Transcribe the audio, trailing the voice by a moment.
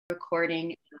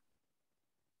recording.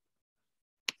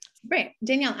 Great.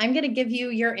 Danielle, I'm going to give you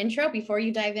your intro before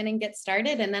you dive in and get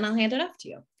started, and then I'll hand it off to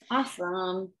you.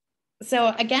 Awesome.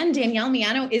 So again, Danielle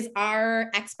Miano is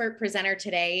our expert presenter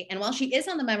today. And while she is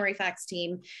on the MemoryFox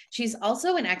team, she's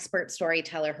also an expert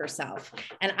storyteller herself.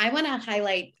 And I want to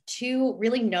highlight two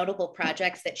really notable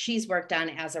projects that she's worked on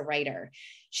as a writer.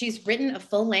 She's written a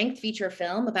full-length feature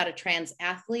film about a trans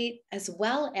athlete, as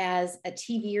well as a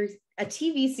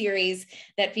TV series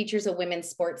that features a women's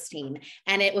sports team.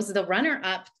 And it was the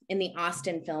runner-up in the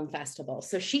Austin Film Festival.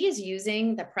 So she is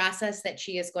using the process that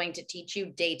she is going to teach you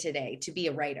day to day to be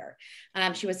a writer.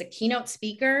 She was a keynote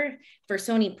speaker for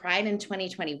Sony Pride in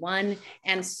 2021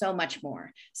 and so much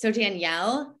more. So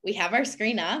Danielle, we have our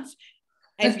screen up.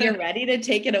 If you're ready to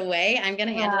take it away, I'm going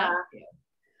to hand it off to you.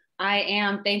 I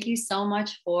am. Thank you so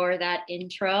much for that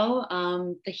intro.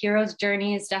 The hero's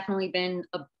journey has definitely been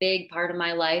a big part of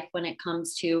my life when it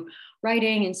comes to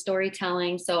writing and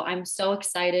storytelling. So I'm so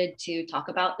excited to talk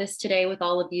about this today with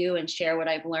all of you and share what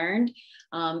I've learned.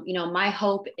 My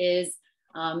hope is,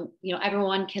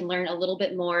 everyone can learn a little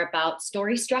bit more about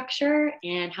story structure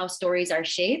and how stories are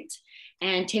shaped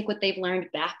and take what they've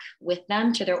learned back with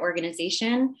them to their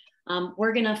organization.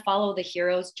 We're going to follow the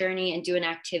hero's journey and do an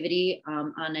activity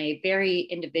on a very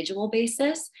individual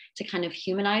basis to kind of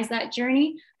humanize that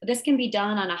journey. But this can be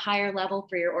done on a higher level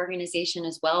for your organization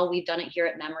as well. We've done it here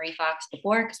at MemoryFox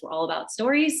before because we're all about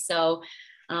stories. So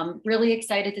really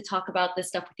excited to talk about this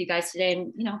stuff with you guys today.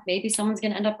 And, maybe someone's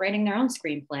going to end up writing their own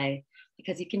screenplay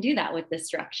because you can do that with this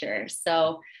structure.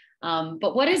 So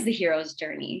but what is the hero's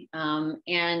journey?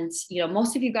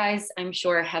 Most of you guys, I'm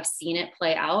sure, have seen it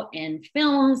play out in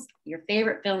films, your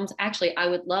favorite films. Actually, I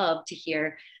would love to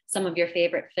hear some of your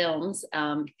favorite films.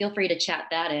 Feel free to chat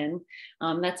that in.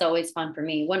 That's always fun for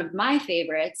me. One of my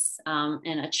favorites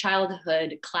and a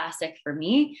childhood classic for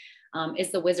me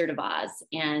is The Wizard of Oz.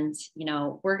 And,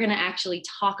 we're going to actually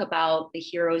talk about the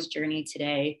hero's journey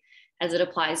today as it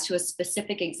applies to a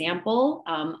specific example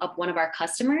of one of our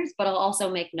customers, but I'll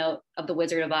also make note of The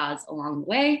Wizard of Oz along the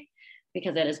way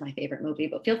because that is my favorite movie.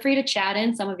 But feel free to chat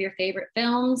in some of your favorite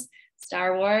films.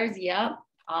 Star Wars, yep,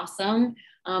 awesome.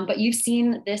 But you've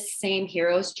seen this same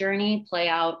hero's journey play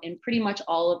out in pretty much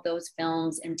all of those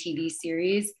films and TV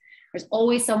series. There's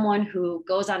always someone who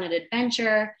goes on an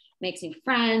adventure, makes new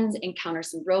friends,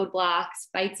 encounters some roadblocks,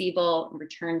 fights evil, and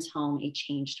returns home a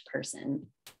changed person.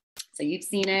 So you've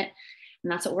seen it,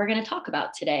 and that's what we're going to talk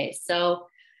about today. So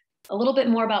a little bit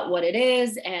more about what it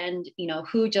is and,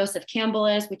 who Joseph Campbell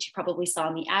is, which you probably saw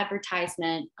in the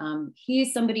advertisement.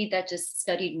 He's somebody that just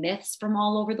studied myths from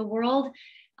all over the world.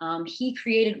 He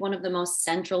created one of the most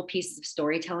central pieces of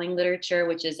storytelling literature,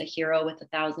 which is A Hero with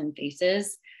 1,000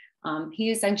 Faces.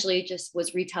 He essentially just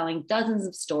was retelling dozens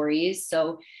of stories.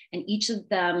 And each of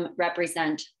them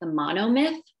represent the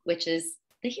monomyth, which is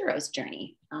the hero's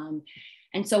journey.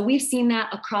 And so we've seen that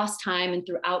across time and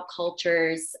throughout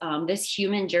cultures. This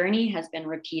human journey has been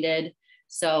repeated.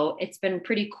 So it's been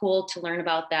pretty cool to learn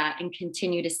about that and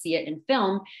continue to see it in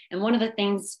film. And one of the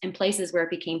things and places where it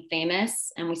became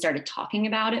famous and we started talking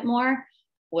about it more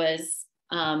was,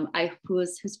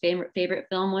 whose favorite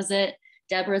film was it?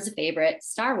 Deborah's favorite,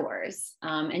 Star Wars.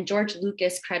 And George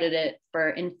Lucas credited it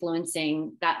for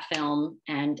influencing that film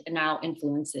and now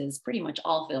influences pretty much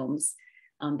all films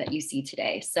that you see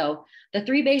today. So the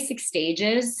three basic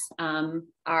stages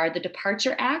are the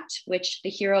departure act, which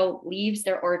the hero leaves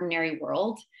their ordinary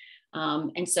world.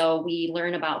 And so we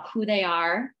learn about who they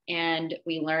are and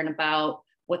we learn about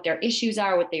what their issues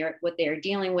are, what they are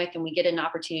dealing with, and we get an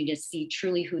opportunity to see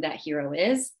truly who that hero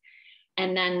is.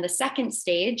 And then the second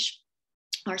stage,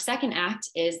 our second act,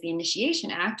 is the initiation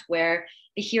act, where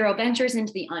the hero ventures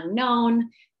into the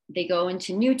unknown. They go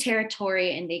into new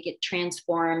territory and they get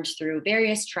transformed through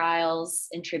various trials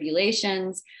and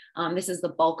tribulations. This is the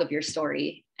bulk of your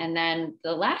story. And then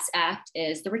the last act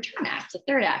is the return act, the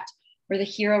third act, where the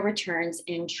hero returns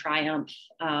in triumph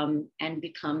and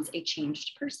becomes a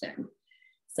changed person.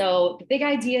 So the big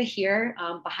idea here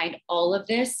behind all of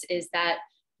this is that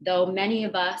though many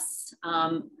of us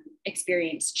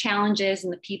experience challenges,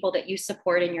 and the people that you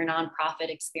support in your nonprofit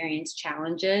experience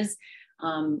challenges,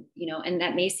 and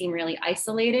that may seem really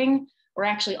isolating, we're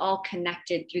actually all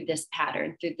connected through this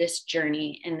pattern, through this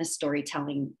journey and the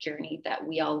storytelling journey that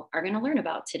we all are going to learn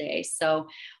about today. So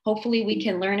hopefully we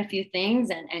can learn a few things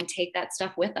and take that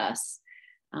stuff with us.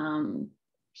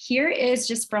 Here is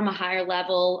just from a higher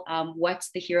level, what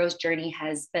the hero's journey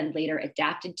has been later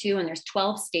adapted to. And there's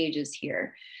 12 stages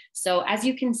here. So as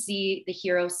you can see, the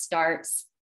hero starts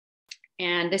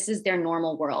and this is their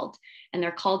normal world. And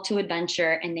they're called to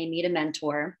adventure and they meet a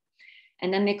mentor.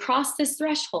 And then they cross this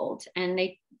threshold and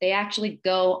they they actually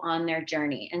go on their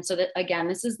journey. And so that, again,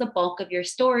 this is the bulk of your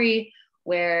story,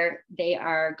 where they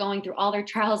are going through all their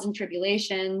trials and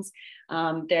tribulations.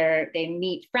 They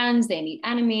meet friends, they meet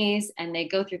enemies, and they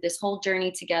go through this whole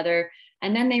journey together.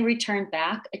 And then they return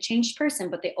back a changed person,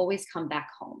 but they always come back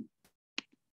home.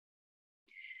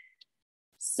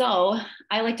 So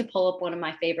I like to pull up one of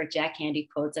my favorite Jack Handy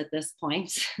quotes at this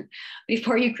point.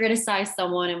 Before you criticize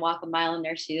someone and walk a mile in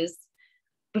their shoes,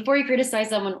 before you criticize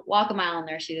someone, walk a mile in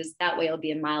their shoes. That way you'll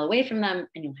be a mile away from them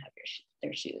and you'll have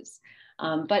their shoes.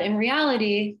 But in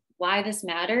reality, why this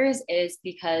matters is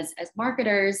because as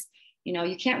marketers,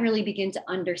 you can't really begin to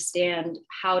understand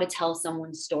how to tell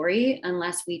someone's story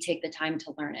unless we take the time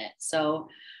to learn it. So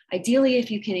ideally, if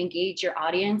you can engage your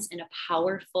audience in a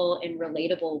powerful and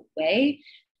relatable way,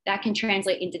 that can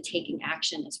translate into taking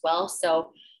action as well.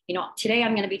 So, today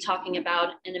I'm going to be talking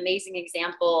about an amazing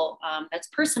example that's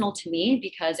personal to me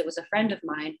because it was a friend of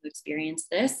mine who experienced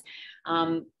this,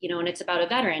 and it's about a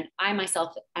veteran. I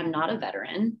myself am not a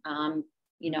veteran,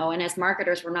 and as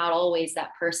marketers, we're not always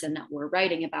that person that we're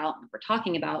writing about, and we're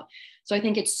talking about. So I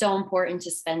think it's so important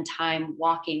to spend time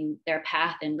walking their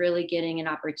path and really getting an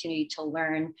opportunity to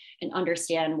learn and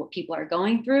understand what people are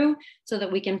going through so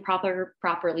that we can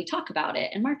properly talk about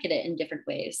it and market it in different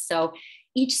ways. So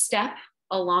each step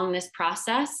along this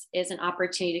process is an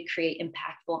opportunity to create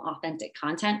impactful, authentic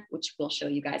content, which we'll show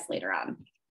you guys later on.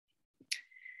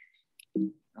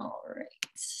 All right.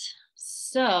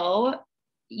 So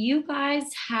you guys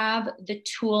have the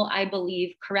tool, I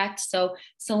believe, correct? So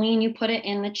Celine, you put it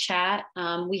in the chat.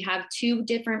 We have 2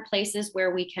 different places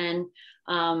where we can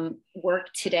work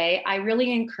today. I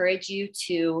really encourage you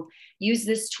to use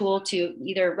this tool to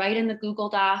either write in the Google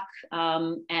Doc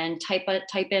and type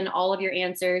in all of your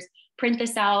answers, print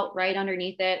this out right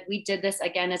underneath it. We did this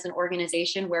again as an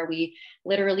organization where we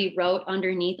literally wrote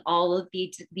underneath all of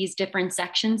these different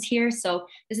sections here. So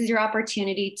this is your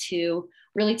opportunity to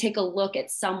really take a look at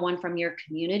someone from your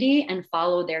community and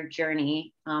follow their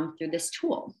journey through this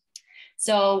tool.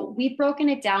 So we've broken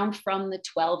it down from the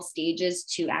 12 stages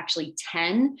to actually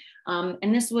 10.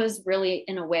 And this was really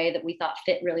in a way that we thought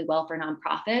fit really well for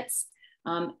nonprofits.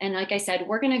 And like I said,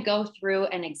 we're going to go through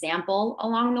an example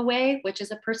along the way, which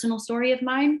is a personal story of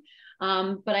mine.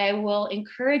 But I will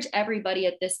encourage everybody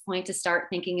at this point to start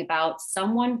thinking about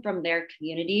someone from their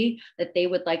community that they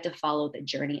would like to follow the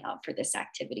journey of for this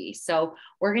activity. So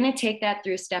we're going to take that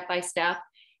through step by step.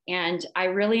 And I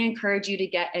really encourage you to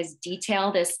get as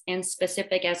detailed and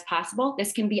specific as possible.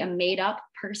 This can be a made up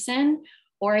person,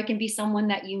 or it can be someone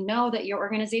that that your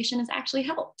organization has actually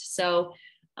helped. So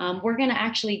we're going to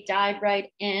actually dive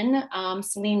right in.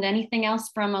 Celine, anything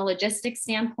else from a logistics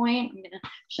standpoint? I'm going to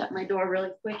shut my door really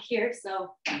quick here.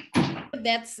 So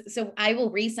I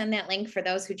will resend that link for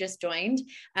those who just joined,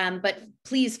 but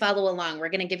please follow along. We're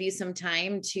going to give you some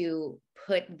time to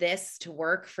put this to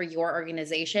work for your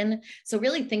organization. So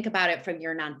really think about it from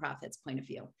your nonprofit's point of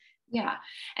view. Yeah.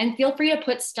 And feel free to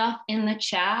put stuff in the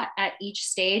chat at each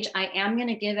stage. I am going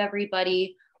to give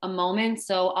everybody a moment.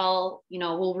 So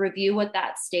we'll review what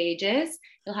that stage is.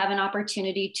 You'll have an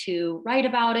opportunity to write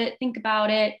about it, think about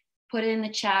it, put it in the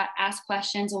chat, ask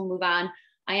questions, we'll move on.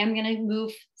 I am going to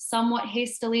move somewhat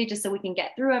hastily just so we can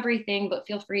get through everything, but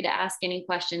feel free to ask any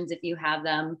questions if you have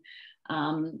them.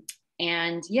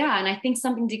 And I think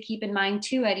something to keep in mind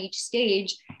too at each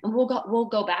stage, and we'll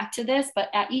go back to this, but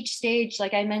at each stage,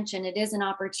 like I mentioned, it is an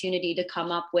opportunity to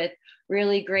come up with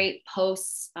really great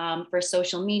posts for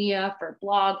social media, for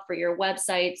blog, for your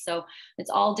website. So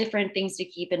it's all different things to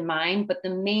keep in mind. But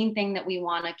the main thing that we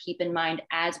want to keep in mind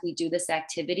as we do this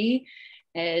activity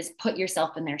is put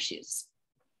yourself in their shoes.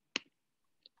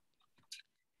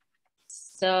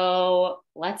 So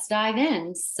let's dive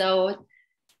in. So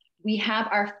we have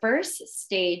our first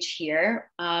stage here,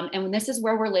 and this is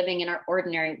where we're living in our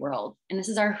ordinary world, and this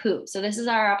is our who. So this is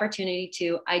our opportunity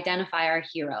to identify our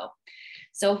hero.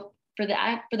 So for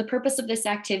the purpose of this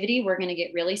activity, we're going to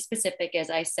get really specific, as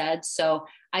I said. So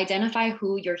identify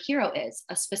who your hero is,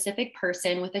 a specific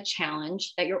person with a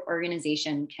challenge that your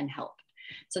organization can help.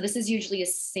 So this is usually a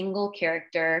single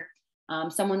character,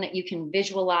 someone that you can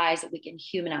visualize, that we can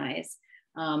humanize.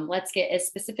 Let's get as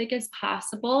specific as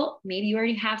possible. Maybe you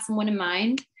already have someone in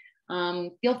mind.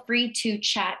 Feel free to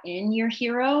chat in your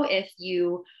hero if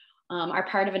you are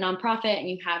part of a nonprofit and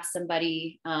you have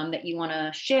somebody that you want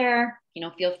to share.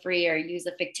 Feel free, or use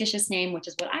a fictitious name, which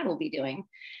is what I will be doing.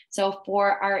 So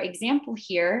for our example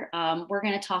here, we're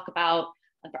going to talk about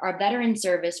our veteran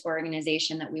service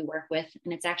organization that we work with,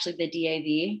 and it's actually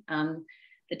the DAV,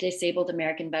 the Disabled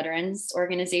American Veterans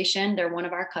Organization. They're one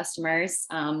of our customers.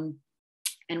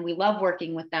 And we love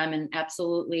working with them and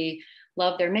absolutely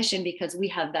love their mission because we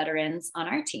have veterans on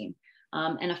our team.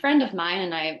 And a friend of mine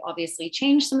and I have obviously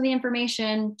changed some of the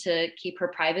information to keep her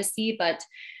privacy, but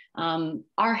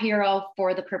our hero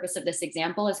for the purpose of this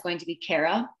example is going to be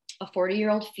Kara, a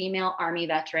 40-year-old female Army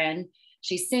veteran.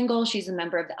 She's single, she's a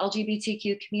member of the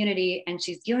LGBTQ community, and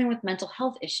she's dealing with mental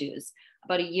health issues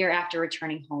about a year after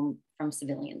returning home from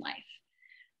civilian life.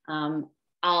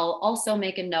 I'll also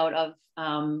make a note of,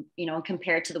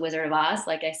 compared to The Wizard of Oz,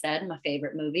 like I said, my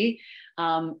favorite movie.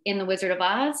 In The Wizard of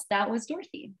Oz, that was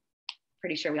Dorothy.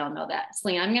 Pretty sure we all know that.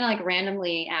 Selena, I'm gonna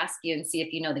randomly ask you and see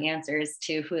if you know the answers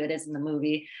to who it is in the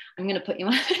movie. I'm gonna put you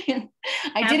on.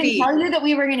 I didn't tell you that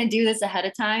we were gonna do this ahead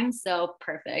of time, so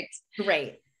perfect.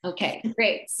 Great. Okay,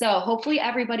 great. So hopefully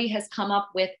everybody has come up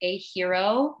with a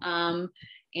hero,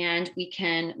 and we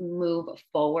can move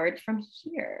forward from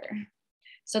here.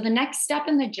 So the next step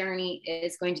in the journey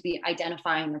is going to be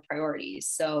identifying the priorities.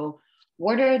 So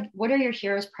what are your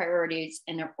hero's priorities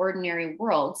in their ordinary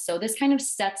world? So this kind of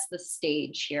sets the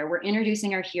stage here. We're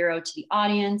introducing our hero to the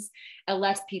audience. It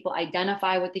lets people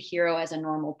identify with the hero as a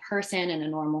normal person in a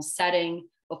normal setting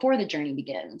before the journey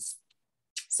begins.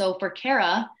 So for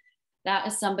Kara, that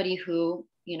is somebody who,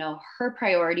 her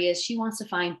priority is she wants to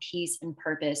find peace and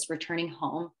purpose returning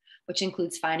home, which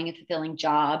includes finding a fulfilling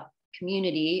job,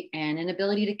 community, and an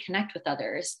ability to connect with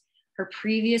others. Her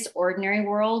previous ordinary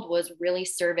world was really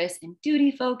service and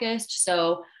duty focused.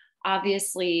 So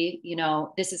obviously,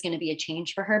 this is going to be a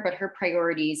change for her, but her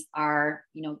priorities are,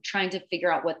 trying to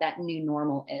figure out what that new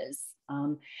normal is.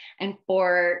 And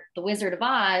for The Wizard of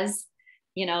Oz,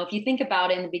 if you think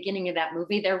about it in the beginning of that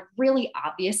movie, they're really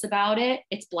obvious about it.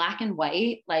 It's black and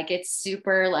white, like it's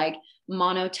super like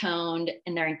monotoned,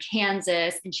 and they're in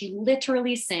Kansas, and she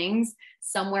literally sings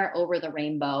Somewhere Over the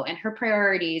Rainbow. And her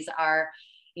priorities are,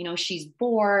 she's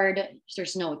bored,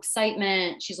 there's no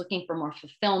excitement, she's looking for more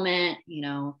fulfillment,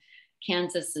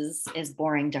 Kansas is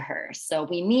boring to her. So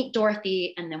we meet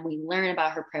Dorothy and then we learn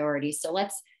about her priorities. So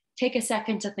let's take a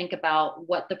second to think about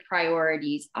what the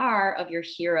priorities are of your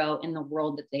hero in the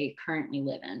world that they currently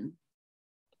live in.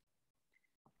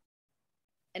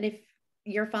 And if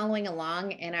you're following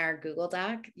along in our Google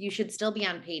Doc, you should still be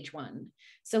on page 1.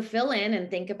 So fill in and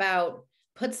think about,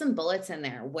 put some bullets in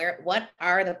there. What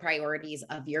are the priorities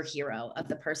of your hero, of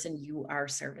the person you are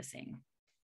servicing?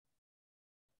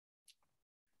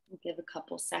 I'll give a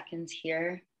couple seconds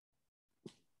here.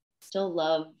 Still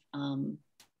love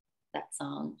that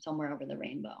song, Somewhere Over the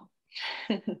Rainbow.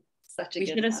 Such a we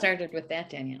good should have one. Started with that,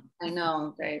 Danielle. I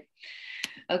know, right?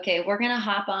 Okay, we're gonna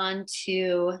hop on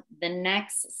to the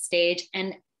next stage.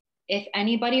 And if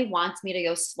anybody wants me to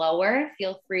go slower,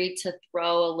 feel free to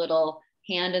throw a little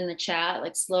hand in the chat,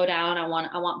 like slow down. I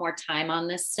want more time on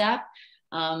this step.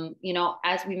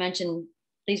 As we mentioned,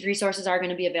 these resources are going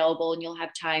to be available and you'll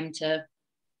have time to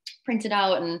print it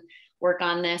out and work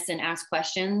on this and ask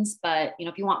questions. But,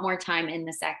 if you want more time in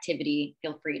this activity,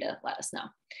 feel free to let us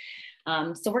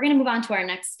know. So we're going to move on to our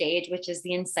next stage, which is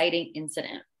the inciting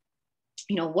incident.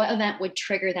 What event would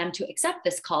trigger them to accept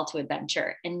this call to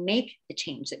adventure and make the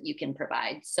change that you can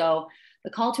provide? So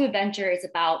the call to adventure is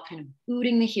about kind of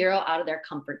booting the hero out of their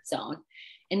comfort zone.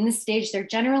 In this stage, they're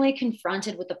generally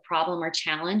confronted with a problem or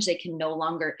challenge they can no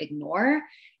longer ignore,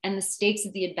 and the stakes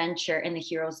of the adventure and the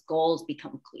hero's goals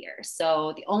become clear.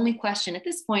 So the only question at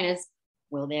this point is,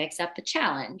 will they accept the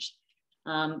challenge?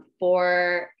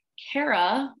 For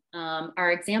Kara,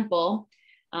 our example,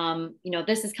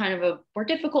 this is kind of a more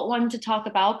difficult one to talk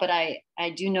about, but I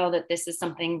do know that this is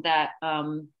something that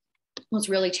was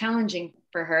really challenging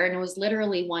for her. And it was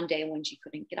literally one day when she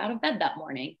couldn't get out of bed that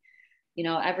morning.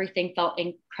 Everything felt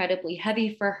incredibly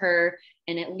heavy for her,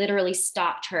 and it literally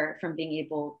stopped her from being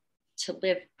able to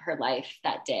live her life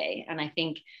that day. And I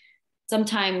think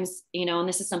sometimes, and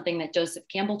this is something that Joseph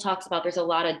Campbell talks about, there's a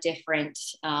lot of different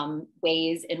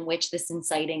ways in which this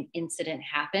inciting incident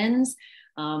happens.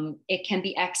 It can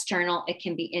be external, it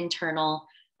can be internal.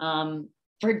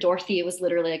 For Dorothy, it was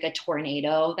literally like a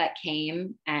tornado that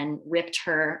came and ripped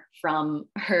her from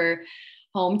her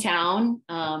hometown.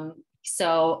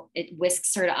 So it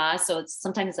whisks her to us. So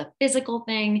sometimes it's a physical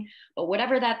thing, but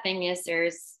whatever that thing is,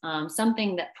 there's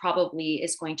something that probably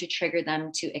is going to trigger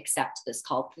them to accept this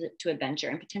call to adventure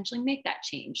and potentially make that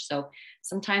change. So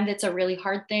sometimes it's a really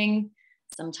hard thing.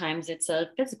 Sometimes it's a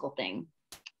physical thing.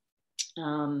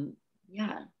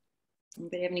 Yeah.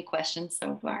 Anybody have any questions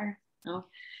so far? No?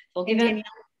 We'll give it.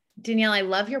 Danielle, I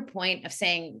love your point of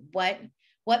saying what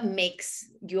makes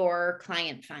your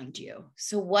client find you.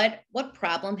 So what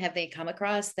problem have they come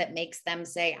across that makes them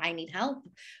say, I need help,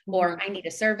 or I need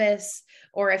a service?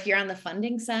 Or if you're on the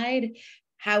funding side,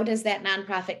 how does that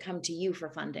nonprofit come to you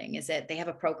for funding? Is it they have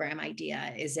a program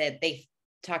idea? Is it they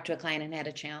talked to a client and had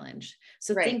a challenge?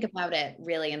 So Right. think about it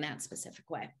really in that specific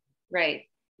way. Right.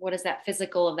 What is that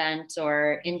physical event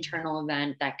or internal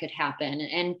event that could happen?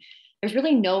 And there's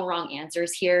really no wrong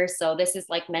answers here. So this is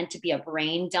like meant to be a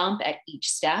brain dump at each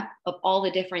step of all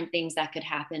the different things that could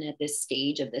happen at this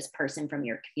stage of this person from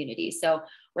your community. So,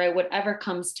 right, whatever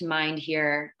comes to mind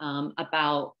here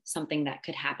about something that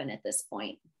could happen at this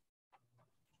point.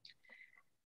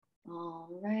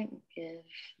 All right, give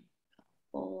a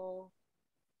couple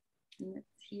minutes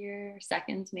here,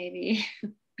 seconds maybe.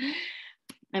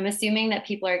 I'm assuming that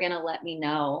people are going to let me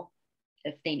know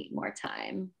if they need more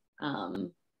time.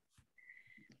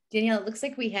 Danielle, it looks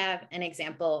like we have an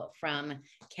example from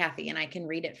Kathy, and I can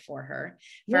read it for her.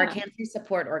 For our cancer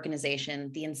support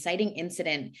organization, the inciting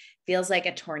incident feels like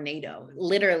a tornado,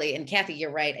 literally. And Kathy,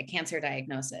 you're right, a cancer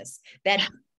diagnosis. That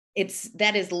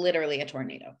is literally a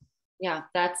tornado. Yeah,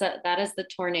 that is the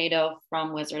tornado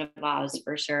from Wizard of Oz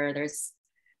for sure.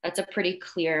 That's a pretty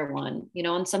clear one, you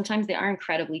know, and sometimes they are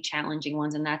incredibly challenging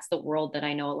ones. And that's the world that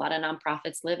I know a lot of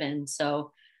nonprofits live in.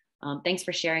 So thanks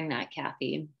for sharing that,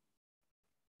 Kathy.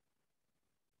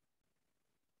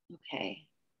 Okay,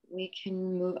 we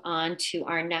can move on to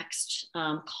our next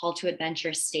call to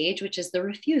adventure stage, which is the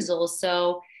refusal.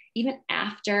 So even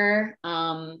after,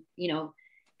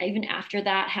 even after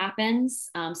that happens,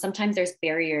 sometimes there's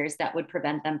barriers that would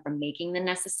prevent them from making the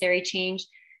necessary change.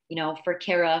 You know, for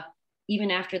Kara,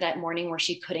 even after that morning where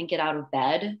she couldn't get out of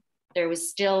bed, there was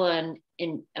still a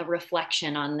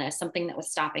reflection on this, something that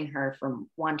was stopping her from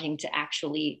wanting to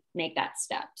actually make that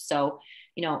step. So,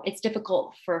 you know, it's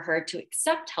difficult for her to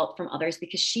accept help from others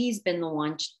because she's been the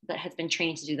one that has been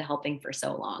trained to do the helping for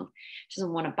so long. She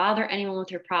doesn't want to bother anyone with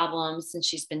her problems, and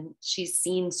she's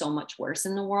seen so much worse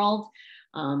in the world.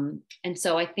 And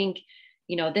so I think,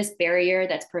 you know, this barrier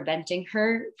that's preventing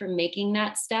her from making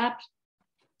that step,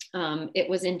 it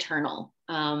was internal.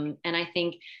 And I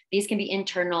think these can be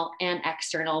internal and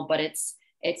external, but it's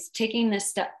taking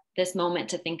this moment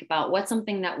to think about what's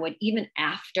something that would, even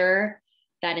after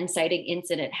that inciting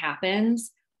incident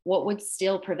happens, what would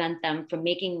still prevent them from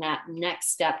making that next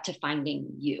step to finding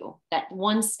you, that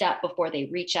one step before they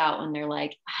reach out and they're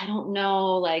like, I don't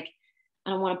know, like, I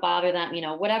don't want to bother them, you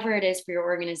know, whatever it is for your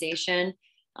organization.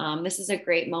 This is a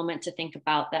great moment to think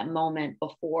about that moment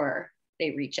before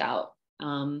they reach out,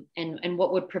 and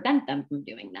what would prevent them from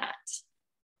doing that.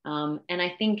 And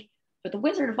I think for the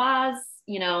Wizard of Oz,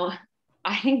 you know,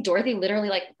 I think Dorothy literally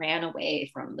like ran away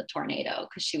from the tornado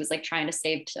because she was like trying to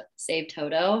save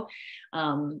Toto.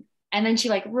 And then she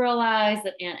like realized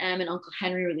that Aunt Em and Uncle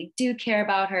Henry really do care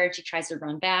about her. She tries to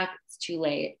run back. It's too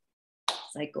late.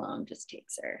 Cyclone just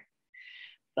takes her.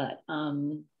 But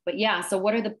yeah, so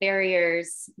what are the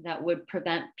barriers that would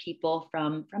prevent people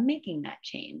from making that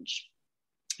change?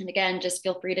 And again, just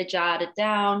feel free to jot it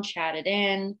down, chat it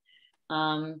in,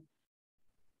 ask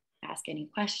any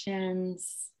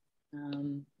questions.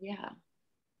 Yeah,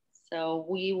 so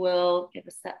we will give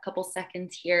a couple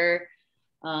seconds here.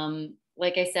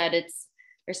 Like I said,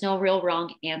 there's no real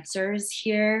wrong answers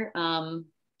here. And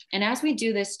as we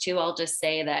do this too, I'll just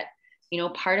say that, you know,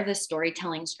 part of the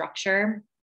storytelling structure,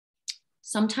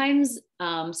 sometimes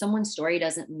someone's story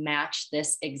doesn't match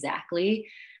this exactly.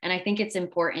 And I think it's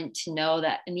important to know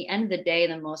that in the end of the day,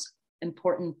 the most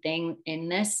important thing in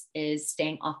this is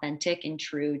staying authentic and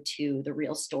true to the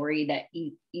real story that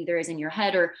either is in your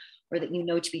head or that you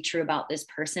know to be true about this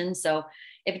person. So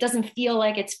if it doesn't feel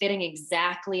like it's fitting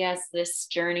exactly as this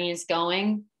journey is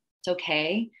going, it's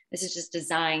okay. This is just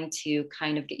designed to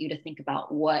kind of get you to think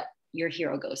about what your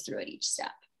hero goes through at each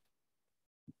step.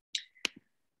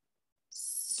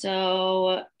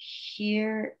 So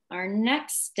here, our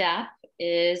next step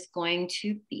is going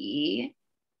to be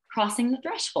crossing the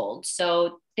threshold.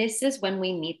 So this is when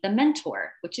we meet the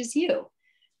mentor, which is you.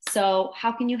 So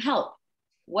how can you help?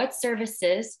 What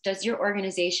services does your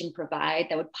organization provide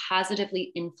that would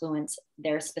positively influence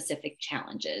their specific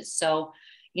challenges? So,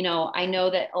 you know, I know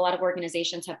that a lot of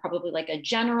organizations have probably like a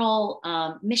general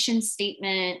mission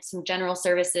statement, some general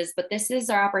services, but this is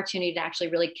our opportunity to actually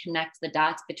really connect the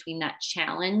dots between that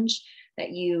challenge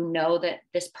that you know that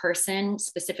this person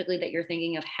specifically that you're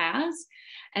thinking of has,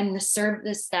 and the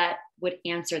service that would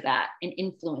answer that and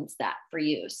influence that for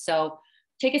you. So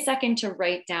take a second to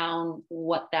write down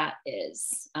what that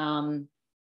is. The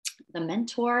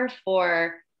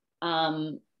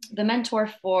mentor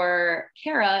for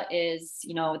Kara is,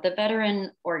 you know, the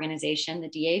veteran organization, the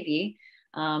DAV,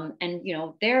 and you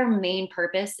know their main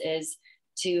purpose is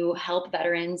to help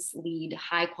veterans lead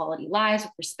high quality lives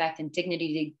with respect and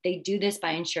dignity. They do this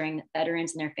by ensuring that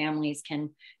veterans and their families can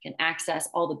access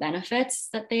all the benefits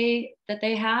that they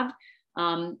have.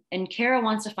 And Kara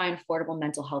wants to find affordable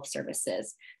mental health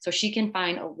services. So she can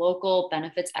find a local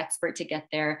benefits expert to get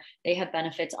there. They have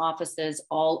benefits offices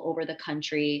all over the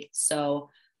country. So,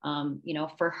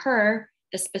 for her,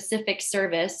 the specific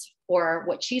service or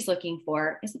what she's looking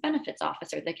for is a benefits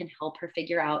officer that can help her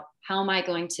figure out, how am I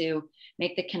going to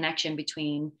make the connection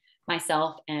between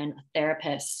myself and a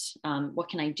therapist? What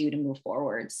can I do to move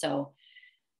forward? So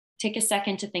take a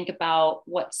second to think about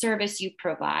what service you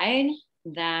provide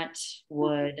that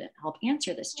would help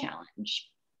answer this challenge.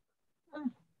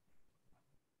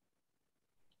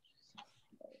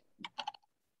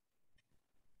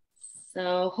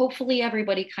 So hopefully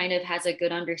everybody kind of has a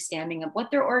good understanding of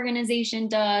what their organization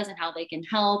does and how they can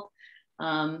help.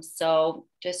 So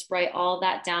just write all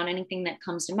that down, anything that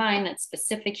comes to mind that's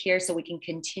specific here, so we can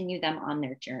continue them on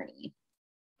their journey.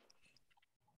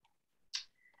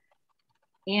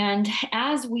 And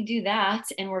as we do that,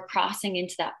 and we're crossing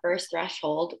into that first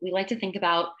threshold, we like to think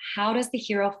about, how does the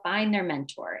hero find their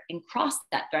mentor and cross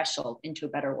that threshold into a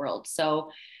better world?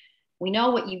 So we know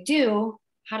what you do.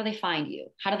 How do they find you?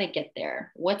 How do they get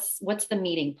there? What's the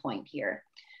meeting point here?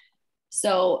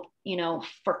 So,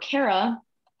 for Kara,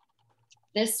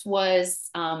 this was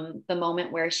the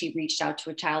moment where she reached out to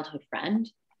a childhood friend,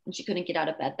 and she couldn't get out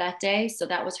of bed that day. So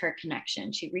that was her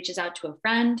connection. She reaches out to a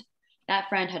friend. That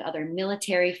friend had other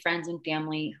military friends and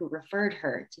family who referred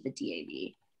her to the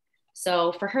DAV.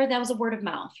 So for her, that was a word of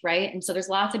mouth, right? And so there's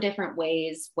lots of different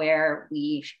ways where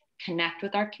we connect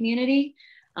with our community.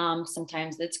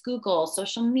 Sometimes it's Google,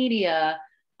 social media.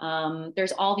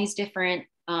 There's all these different,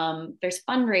 there's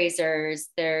fundraisers,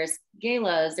 there's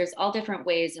galas, there's all different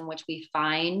ways in which we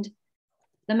find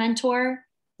the mentor.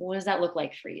 What does that look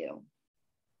like for you?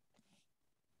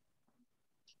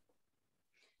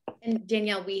 And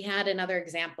Danielle, we had another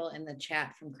example in the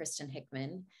chat from Kristen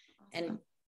Hickman. And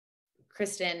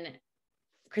Kristen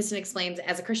explains,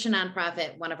 as a Christian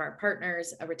nonprofit, one of our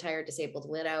partners, a retired disabled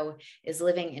widow, is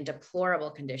living in deplorable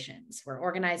conditions. We're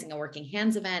organizing a Working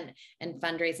Hands event and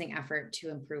fundraising effort to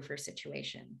improve her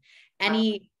situation.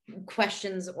 Any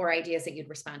questions or ideas that you'd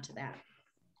respond to that?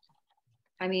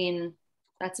 I mean,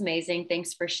 that's amazing.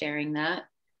 Thanks for sharing that.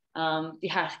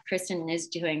 Yeah, Kristen is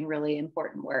doing really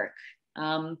important work.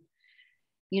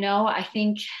 I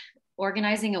think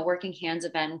organizing a Working Hands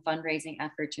event and fundraising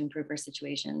effort to improve her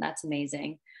situation, that's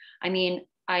amazing. I mean,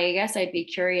 I guess I'd be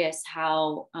curious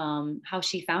how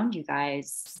she found you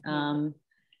guys.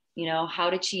 How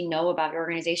did she know about your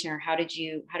organization, or how did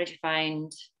you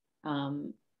find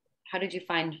them?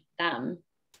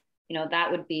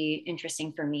 That would be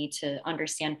interesting for me to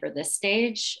understand for this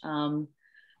stage.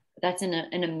 That's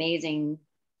an amazing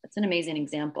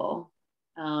example.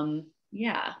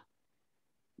 Yeah.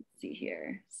 Let's see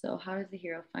here. So how does the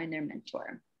hero find their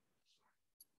mentor?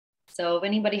 So if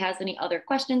anybody has any other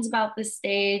questions about this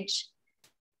stage,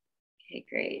 okay,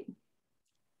 great.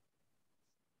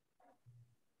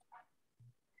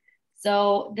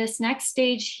 So this next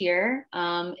stage here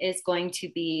is going to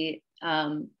be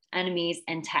enemies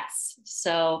and tests.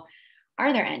 So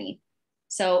are there any?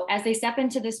 So as they step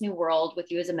into this new world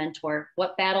with you as a mentor,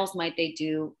 what battles might they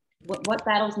do? What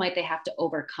battles might they have to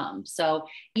overcome? So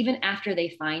even after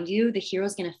they find you, the hero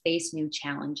is going to face new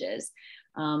challenges.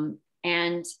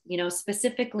 And,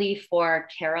 specifically for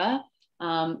Kara,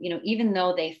 even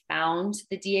though they found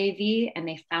the DAV and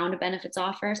they found a benefits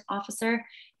officer,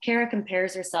 Kara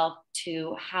compares herself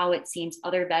to how it seems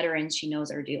other veterans she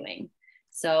knows are doing.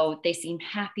 So they seem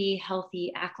happy,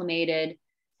 healthy, acclimated.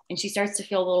 And she starts to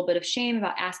feel a little bit of shame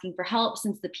about asking for help,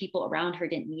 since the people around her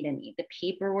didn't need any. The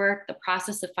paperwork, the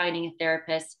process of finding a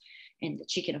therapist and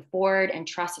that she can afford and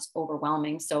trust is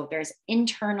overwhelming. So there's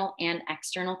internal and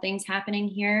external things happening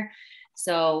here.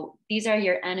 So these are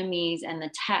your enemies and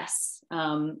the tests.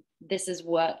 This is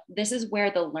where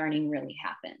the learning really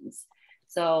happens.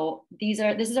 So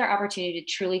this is our opportunity to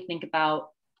truly think about,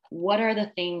 what are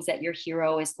the things that your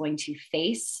hero is going to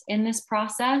face in this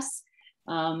process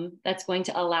that's going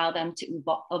to allow them to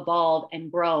evolve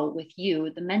and grow with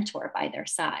you, the mentor, by their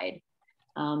side.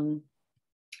 And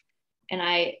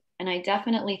I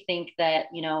definitely think that,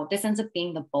 this ends up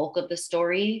being the bulk of the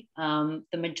story, the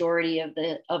majority of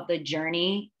the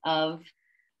journey of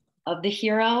the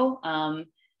hero,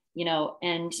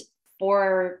 and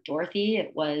for Dorothy,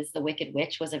 it was the Wicked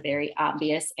Witch was a very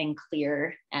obvious and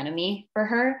clear enemy for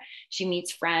her. She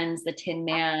meets friends, the Tin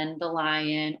Man, the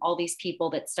Lion, all these people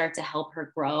that start to help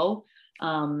her grow.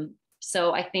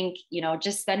 So I think,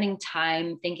 just spending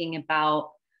time thinking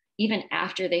about, even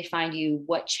after they find you,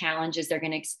 what challenges they're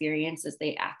going to experience as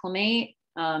they acclimate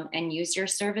and use your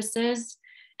services.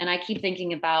 And I keep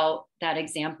thinking about that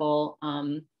example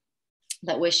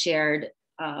that was shared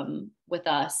with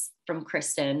us from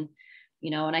Kristen,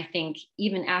 and I think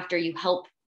even after you help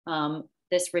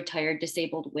this retired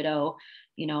disabled widow,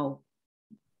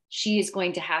 she is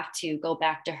going to have to go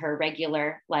back to her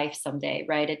regular life someday,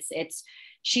 right?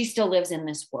 She still lives in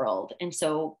this world. And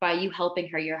so by you helping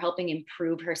her, you're helping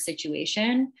improve her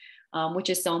situation,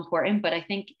 which is so important. But I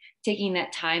think taking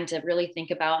that time to really think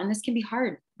about, and this can be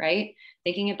hard, right?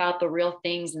 Thinking about the real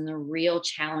things and the real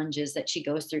challenges that she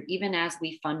goes through, even as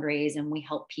we fundraise and we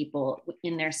help people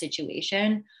in their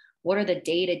situation. What are the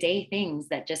day-to-day things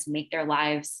that just make their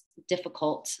lives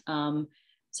difficult,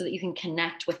 so that you can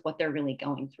connect with what they're really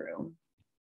going through?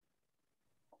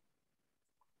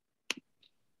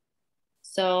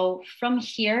 So from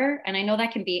here, and I know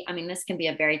that can be, this can be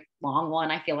a very long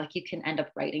one. I feel like you can end up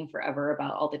writing forever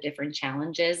about all the different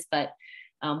challenges, but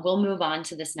we'll move on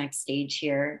to this next stage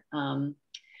here.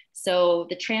 So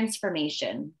the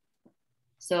transformation.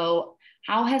 So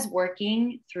how has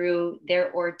working through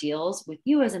their ordeals with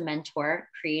you as a mentor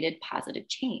created positive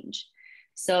change?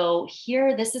 So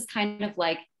here, this is kind of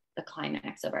like the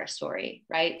climax of our story,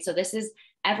 right? So this is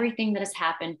everything that has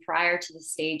happened prior to the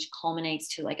stage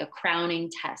culminates to like a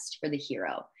crowning test for the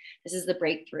hero. This is the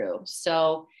breakthrough.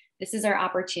 So this is our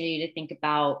opportunity to think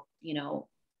about,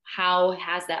 how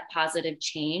has that positive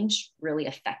change really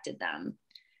affected them?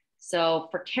 So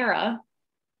for Kara,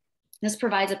 this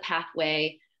provides a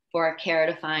pathway for Kara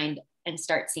to find and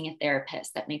start seeing a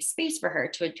therapist that makes space for her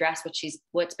to address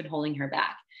what's been holding her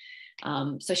back.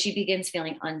 So she begins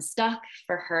feeling unstuck.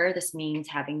 For her, this means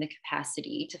having the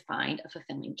capacity to find a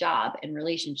fulfilling job and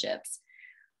relationships.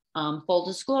 Full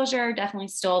disclosure, definitely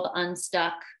stole the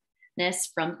unstuckness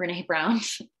from Brene Brown.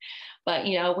 But,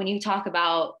 when you talk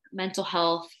about mental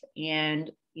health and,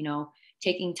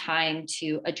 taking time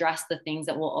to address the things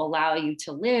that will allow you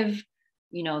to live,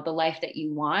 the life that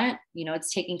you want,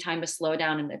 it's taking time to slow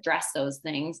down and address those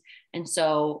things. And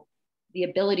so the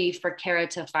ability for Kara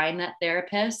to find that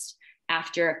therapist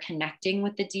after connecting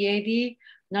with the DAV,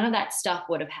 none of that stuff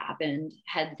would have happened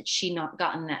had she not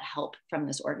gotten that help from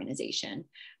this organization.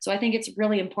 So I think it's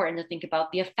really important to think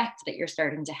about the effect that you're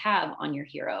starting to have on your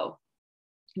hero.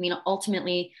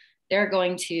 Ultimately, they're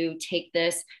going to take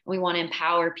this, and we want to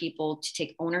empower people to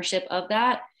take ownership of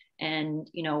that. And,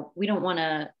 we don't want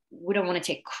to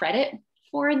take credit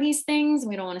for these things.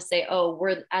 We don't want to say, oh,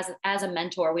 we're as a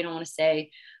mentor, we don't want to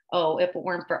say, oh, if it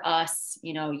weren't for us,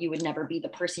 you would never be the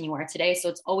person you are today. So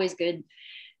it's always good,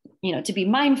 to be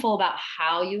mindful about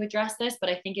how you address this. But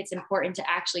I think it's important to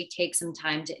actually take some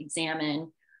time to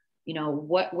examine,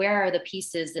 where are the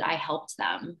pieces that I helped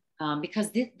them? Because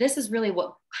this is really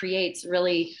what creates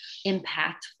really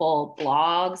impactful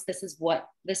blogs. This is what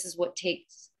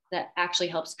that actually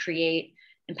helps create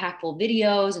impactful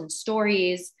videos and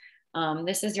stories.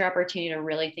 This is your opportunity to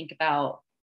really think about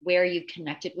where you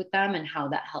connected with them and how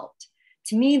that helped.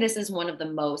 To me, this is one of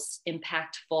the most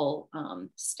impactful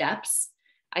steps.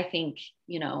 I think,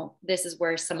 this is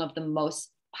where some of the most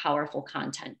powerful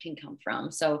content can come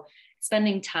from. So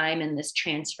spending time in this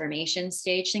transformation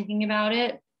stage, thinking about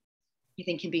it, I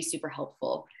think can be super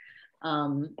helpful.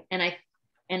 And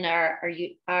our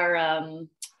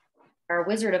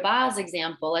Wizard of Oz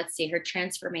example, let's see, her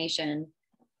transformation.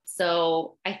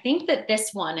 So I think that this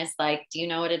one is like, do you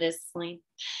know what it is, Celine?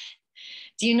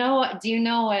 Do you know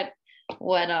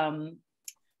what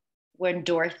when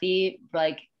Dorothy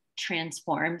like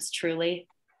transforms truly?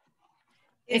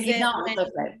 If you don't, it's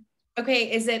okay.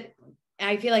 Okay, is it,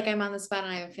 I feel like I'm on the spot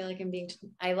and I feel like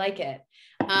I like it.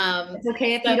 It's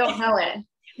okay if you don't know it.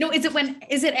 No,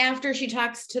 is it after she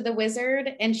talks to the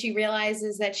wizard and she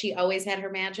realizes that she always had her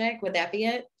magic? Would that be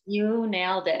it? You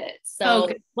nailed it. So,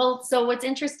 so what's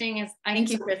interesting is thank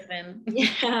you, Kristen.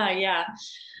 Yeah.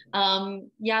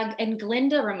 And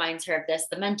Glinda reminds her of this,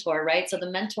 the mentor, right? So the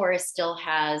mentor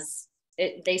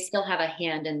they still have a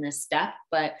hand in this step,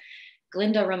 but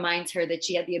Glinda reminds her that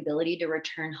she had the ability to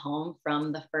return home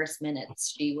from the first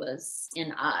minutes she was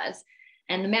in Oz.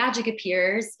 And the magic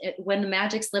appears when the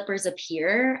magic slippers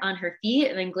appear on her feet.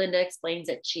 And then Glinda explains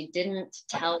that she didn't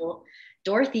tell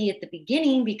Dorothy at the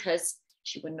beginning because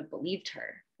she wouldn't have believed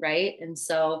her, right? And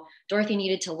so Dorothy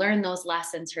needed to learn those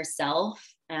lessons herself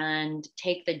and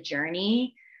take the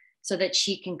journey so that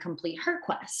she can complete her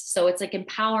quest. So it's like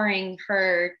empowering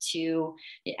her to,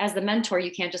 as the mentor,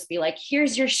 you can't just be like,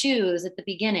 here's your shoes at the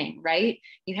beginning, right?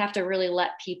 You have to really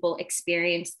let people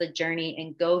experience the journey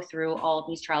and go through all of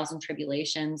these trials and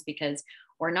tribulations, because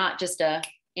we're not just a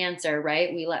answer,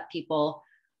 right? We let people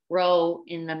grow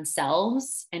in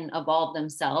themselves and evolve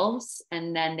themselves,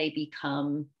 and then they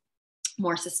become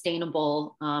more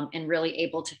sustainable and really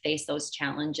able to face those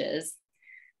challenges.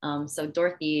 So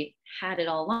Dorothy had it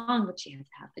all along, but she had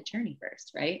to have the journey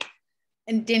first, right?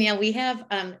 And Danielle, we have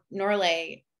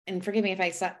Norlay, and forgive me if I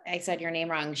said your name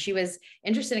wrong. She was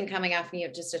interested in coming off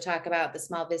mute just to talk about the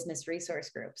small business resource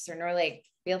groups. So Norlay,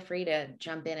 feel free to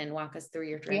jump in and walk us through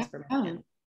your transformation.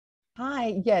 Yeah.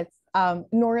 Hi, yes.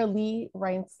 Nora Lee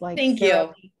writes like Thank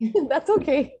Sarah. you. That's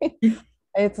okay.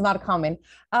 It's not common.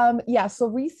 Yeah, so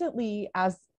recently,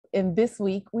 as in this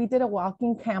week, we did a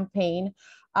walking campaign.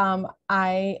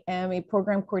 I am a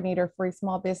program coordinator for a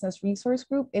small business resource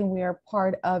group, and we are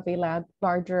part of a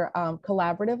larger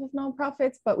collaborative of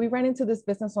nonprofits. But we ran into this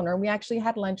business owner. We actually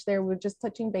had lunch there. We were just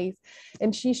touching base,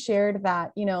 and she shared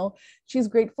that, you know, she's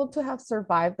grateful to have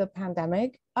survived the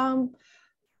pandemic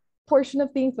portion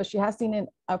of things, but she has seen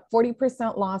a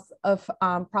 40% loss of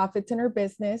profits in her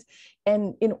business.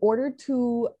 And in order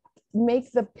to make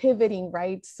the pivoting,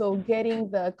 right? So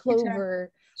getting the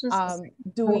Clover,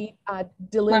 doing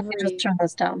delivery. Let me just turn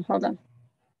this down. Hold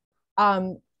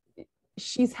on.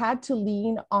 She's had to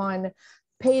lean on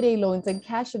payday loans and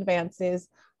cash advances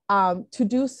to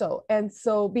do so. And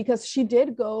so, because she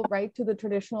did go right to the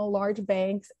traditional large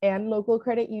banks and local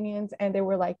credit unions, and they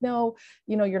were like, no,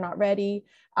 you know, you're not ready.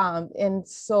 And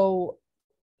so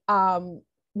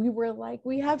we were like,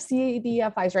 we have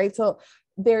CADFIs, right? So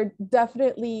they're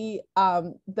definitely,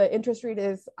 the interest rate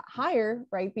is higher,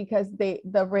 right? Because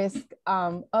the risk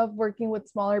of working with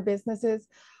smaller businesses,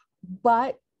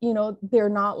 but you know, they're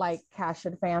not like cash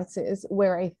advances,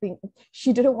 where I think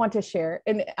she didn't want to share.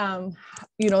 And,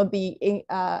 you know, the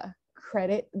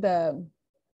credit, the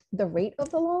rate of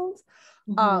the loans,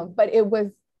 but it was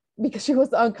because she was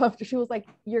uncomfortable. She was like,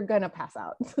 you're gonna pass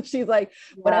out. She's like,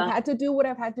 but I've had to do what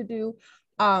I've had to do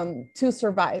to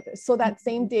survive. So that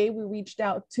same day, we reached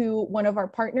out to one of our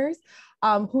partners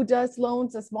who does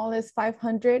loans as small as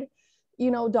 $500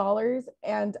 dollars.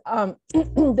 And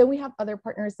then we have other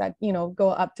partners that, you know, go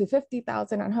up to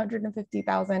 50,000,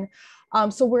 150,000.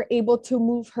 So we're able to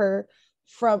move her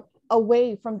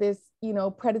away from this, you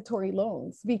know, predatory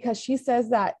loans, because she says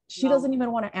that she doesn't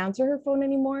even want to answer her phone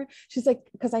anymore. She's like,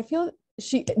 because I feel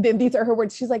these are her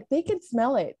words. She's like, they can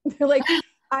smell it. They're like,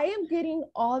 I am getting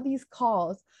all these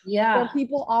calls from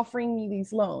people offering me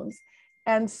these loans.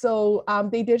 And so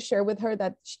they did share with her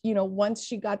that, you know, once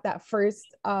she got that first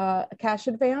cash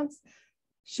advance,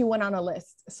 she went on a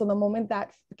list. So the moment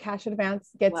that cash advance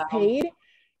gets paid,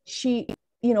 she,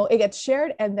 you know, it gets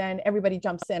shared, and then everybody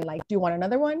jumps in like, do you want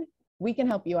another one? We can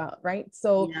help you out, right?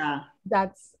 So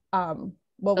that's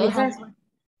what we have.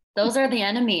 Those are the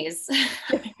enemies.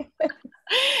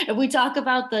 If we talk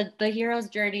about the hero's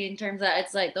journey in terms of,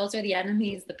 it's like, those are the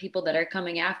enemies, the people that are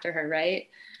coming after her, right?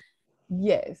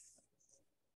 Yes.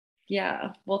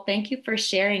 Yeah. Well, thank you for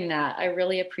sharing that. I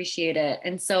really appreciate it.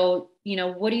 And so, you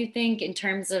know, what do you think in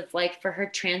terms of like for her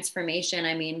transformation?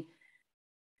 I mean,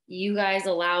 you guys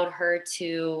allowed her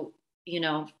to, you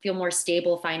know, feel more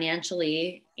stable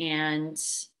financially, and,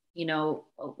 you know,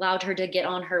 allowed her to get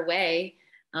on her way.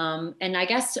 And I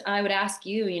guess I would ask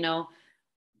you, you know,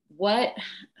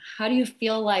 how do you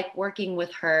feel like working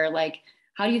with her? Like,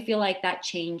 how do you feel like that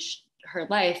changed her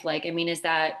life? Like, I mean, is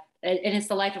that, and it's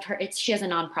the life of her, she has a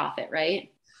nonprofit,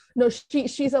 right? No,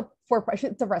 she's it's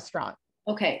a restaurant.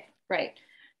 Okay, right.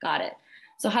 Got it.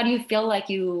 So how do you feel like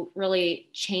you really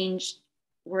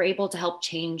were able to help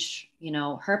change, you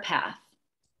know, her path?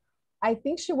 I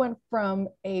think she went from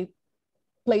a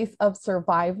place of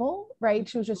survival, right?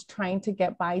 She was just trying to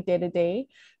get by day to day,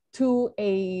 to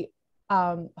a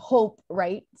hope,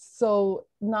 right? So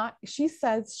she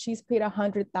says she's paid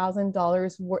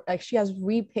 $100,000 worth, like she has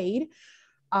repaid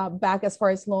back as far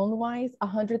as loan wise,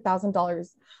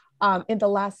 $100,000 in the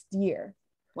last year.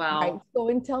 Wow. Right. So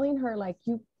in telling her like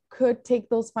you could take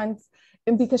those funds,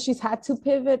 and because she's had to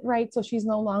pivot, right? So she's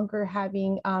no longer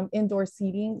having indoor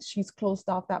seating. She's closed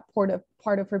off that part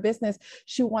of her business.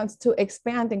 She wants to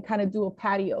expand and kind of do a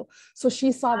patio. So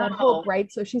she saw that hope,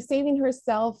 right? So she's saving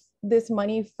herself this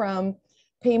money from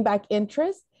paying back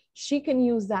interest. She can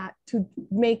use that to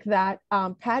make that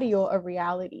patio a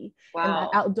reality. And that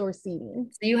outdoor seating.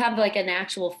 So you have like an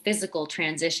actual physical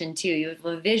transition too. You have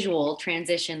a visual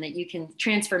transformation that you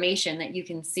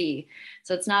can see.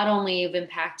 So it's not only you've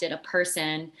impacted a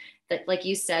person that, like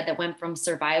you said, that went from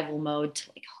survival mode to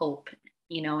like hope,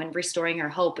 you know, and restoring her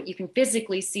hope, but you can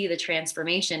physically see the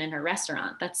transformation in her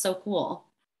restaurant. That's so cool.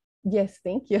 Yes,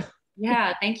 thank you.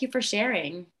 Yeah, thank you for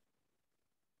sharing.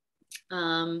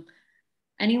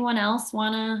 Anyone else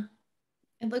want to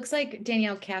It looks like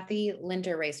Danielle, Kathy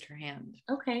Linder raised her hand.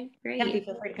 Okay, great. Kathy,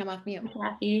 feel free to come off mute.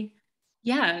 Kathy.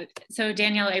 Yeah. So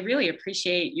Danielle, I really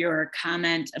appreciate your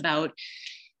comment about,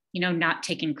 not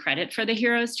taking credit for the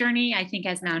hero's journey. I think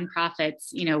as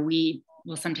nonprofits, we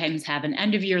will sometimes have an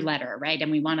end of year letter, right?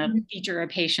 And we want to feature a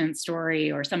patient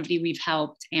story or somebody we've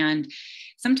helped. And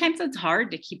sometimes it's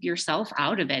hard to keep yourself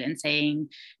out of it and saying,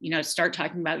 start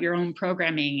talking about your own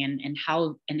programming and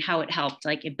how it helped.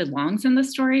 Like it belongs in the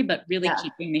story, but really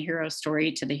keeping the hero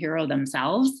story to the hero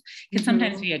themselves can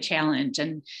sometimes be a challenge.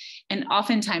 And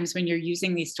oftentimes when you're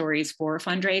using these stories for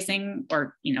fundraising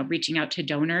or, reaching out to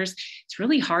donors, it's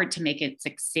really hard to make it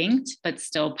succinct, but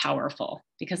still powerful.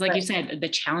 Because like you said, the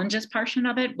challenges portion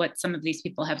of it, what some of these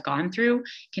people have gone through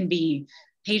can be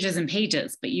pages and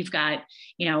pages, but you've got,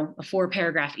 a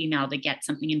 4-paragraph email to get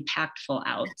something impactful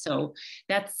out. So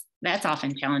that's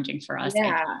often challenging for us.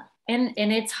 Yeah. And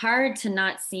it's hard to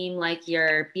not seem like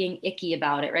you're being icky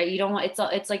about it, right? You don't want,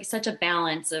 it's like such a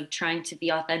balance of trying to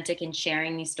be authentic and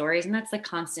sharing these stories. And that's the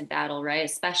constant battle, right?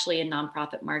 Especially in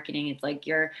nonprofit marketing. It's like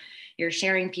you're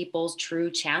sharing people's true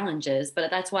challenges,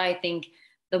 but that's why I think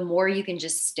the more you can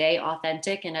just stay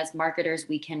authentic, and as marketers,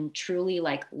 we can truly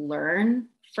like learn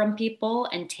from people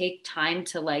and take time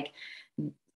to like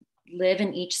live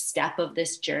in each step of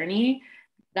this journey.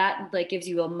 That like gives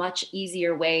you a much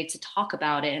easier way to talk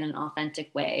about it in an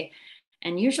authentic way.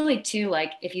 And usually too,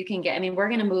 like if you can get, we're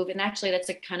going to move, and actually that's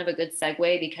a kind of a good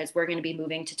segue because we're going to be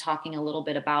moving to talking a little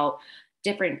bit about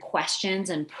different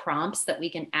questions and prompts that we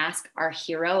can ask our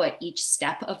hero at each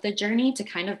step of the journey to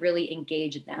kind of really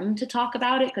engage them to talk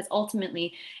about it. Because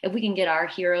ultimately, if we can get our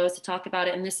heroes to talk about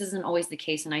it, and this isn't always the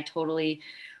case, and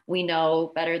we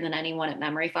know better than anyone at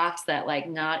MemoryFox that like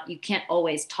you can't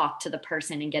always talk to the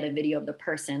person and get a video of the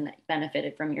person that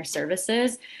benefited from your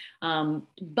services.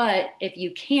 But if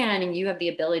you can, and you have the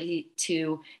ability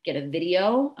to get a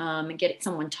video and get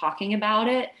someone talking about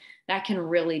it, that can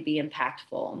really be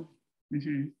impactful.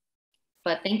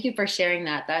 But thank you for sharing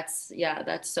that.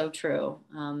 That's so true.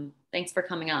 Thanks for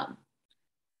coming up.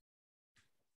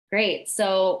 Great.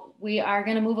 So we are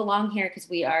going to move along here because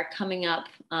we are coming up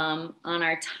on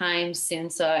our time soon.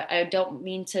 So I don't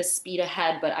mean to speed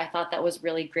ahead, but I thought that was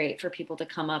really great for people to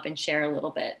come up and share a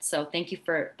little bit. So thank you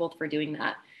both for doing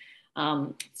that.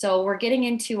 So we're getting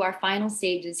into our final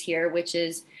stages here, which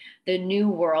is the new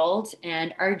world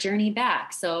and our journey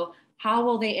back. So how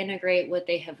will they integrate what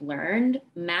they have learned,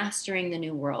 mastering the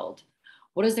new world?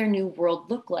 What does their new world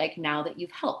look like now that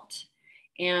you've helped?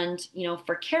 And,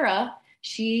 for Kara,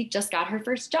 she just got her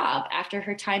first job after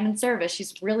her time in service.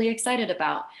 She's really excited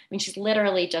about, she's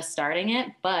literally just starting it,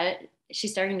 but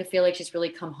she's starting to feel like she's really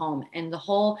come home. And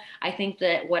I think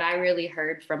that what I really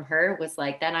heard from her was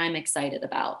like, that I'm excited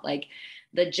about, like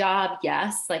the job.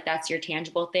 Yes. Like that's your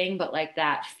tangible thing, but like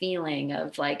that feeling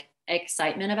of like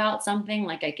excitement about something,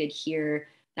 like I could hear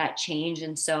that change.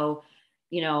 And so,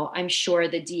 I'm sure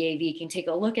the DAV can take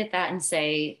a look at that and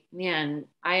say, man,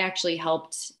 I actually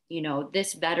helped,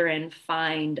 this veteran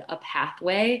find a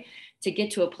pathway to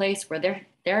get to a place where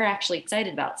they're actually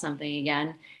excited about something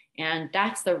again. And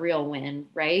that's the real win,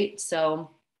 right?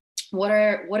 So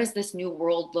what does this new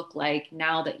world look like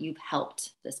now that you've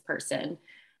helped this person?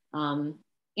 And,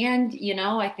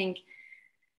 I think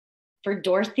for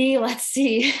Dorothy, let's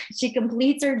see, she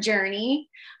completes her journey.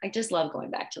 I just love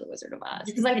going back to the Wizard of Oz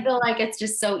because I feel like it's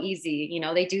just so easy.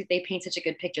 They paint such a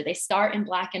good picture. They start in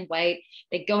black and white.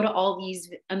 They go to all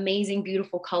these amazing,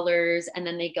 beautiful colors, and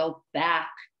then they go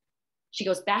back. She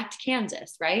goes back to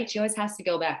Kansas, right? She always has to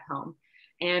go back home.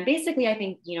 And basically, I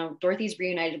think, Dorothy's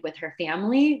reunited with her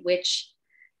family, which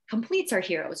completes her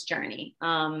hero's journey.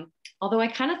 Although I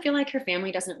kind of feel like her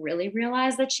family doesn't really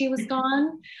realize that she was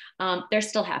gone. They're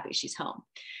still happy she's home.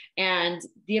 And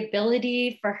the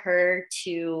ability for her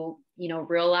to,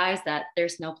 realize that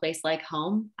there's no place like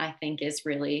home, I think is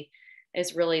really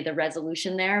the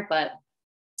resolution there. But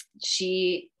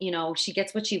she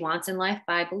gets what she wants in life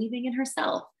by believing in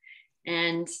herself.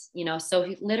 And,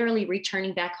 so literally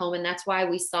returning back home. And that's why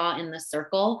we saw in the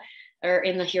circle, or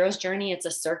in the hero's journey, it's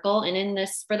a circle. And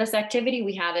for this activity,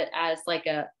 we have it as like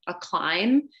a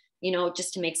climb,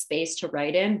 just to make space to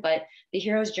write in. But the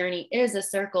hero's journey is a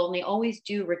circle, and they always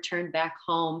do return back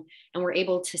home. And we're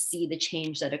able to see the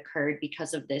change that occurred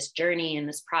because of this journey and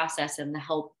this process and the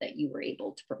help that you were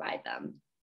able to provide them.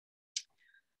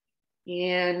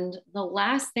 And the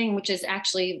last thing, which is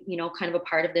actually, kind of a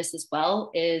part of this as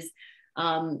well, is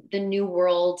the New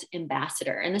World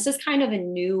Ambassador. And this is kind of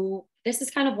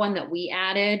one that we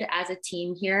added as a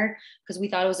team here because we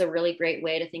thought it was a really great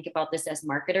way to think about this as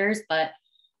marketers. But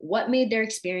what made their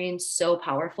experience so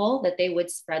powerful that they would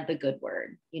spread the good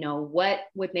word? You know, what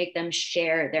would make them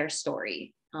share their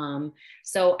story?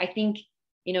 So I think,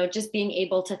 you know, just being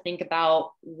able to think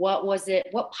about what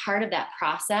part of that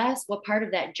process, what part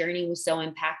of that journey was so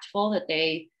impactful that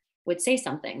they would say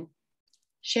something,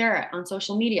 share it on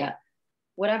social media,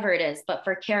 whatever it is. But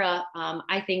for Kara,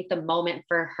 I think the moment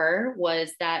for her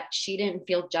was that she didn't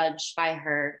feel judged by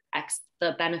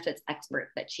the benefits expert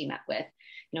that she met with.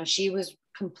 You know, she was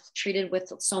treated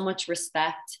with so much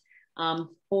respect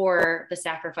for the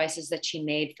sacrifices that she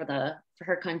made for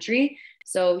her country.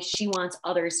 So she wants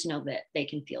others to know that they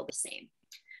can feel the same.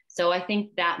 So I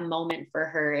think that moment for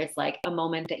her is like a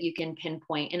moment that you can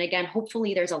pinpoint. And again,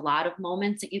 hopefully there's a lot of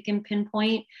moments that you can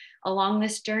pinpoint along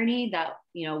this journey that,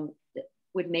 you know,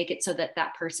 would make it so that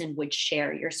that person would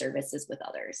share your services with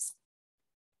others.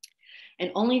 And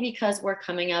only because we're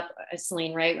coming up,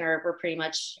 Celine, right? We're pretty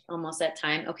much almost at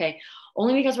time. Okay.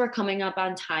 Only because we're coming up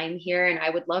on time here. And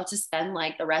I would love to spend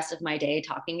like the rest of my day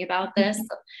talking about this.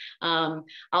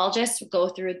 I'll just go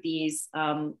through these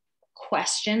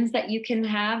questions that you can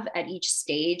have at each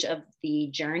stage of the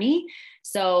journey.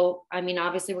 So, I mean,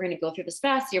 obviously we're going to go through this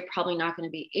fast. You're probably not going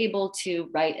to be able to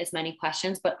write as many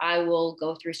questions, but I will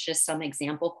go through just some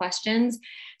example questions.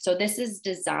 So this is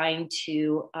designed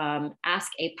to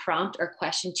ask a prompt or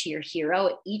question to your hero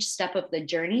at each step of the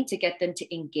journey to get them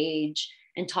to engage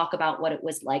and talk about what it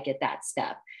was like at that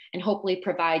step, and hopefully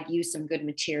provide you some good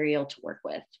material to work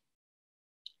with.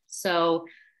 So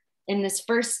in this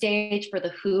first stage for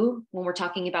the who, when we're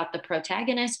talking about the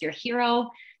protagonist, your hero,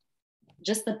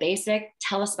 just the basic,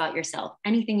 tell us about yourself,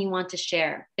 anything you want to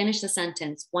share, finish the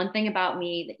sentence. One thing about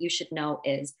me that you should know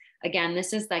is, again,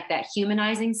 this is like that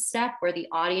humanizing step where the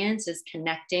audience is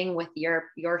connecting with your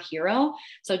hero.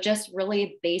 So just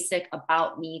really basic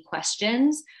about me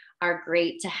questions are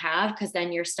great to have, because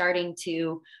then you're starting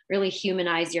to really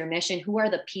humanize your mission. Who are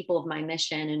the people of my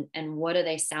mission, and what do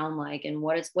they sound like, and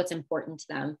what's important to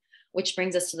them? Which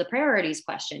brings us to the priorities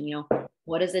question. You know,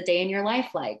 what is a day in your life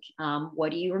like?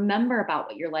 What do you remember about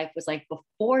what your life was like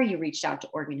before you reached out to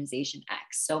organization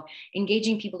X? So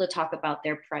engaging people to talk about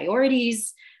their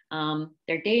priorities,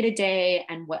 their day-to-day,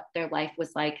 and what their life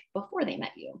was like before they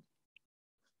met you.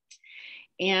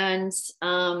 And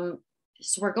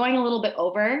so we're going a little bit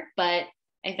over, but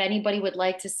if anybody would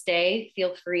like to stay,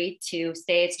 feel free to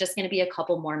stay. It's just going to be a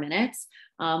couple more minutes.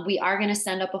 We are going to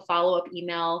send up a follow-up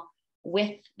email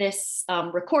with this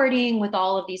recording with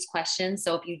all of these questions.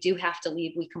 So if you do have to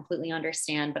leave, we completely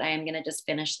understand, but I am going to just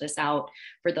finish this out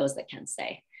for those that can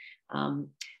stay.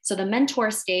 So the mentor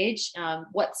stage,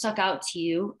 what stuck out to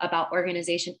you about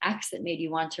organization X that made you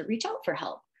want to reach out for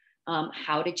help?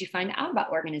 How did you find out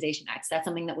about organization X? That's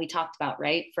something that we talked about,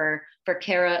 right? For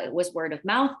Kara, it was word of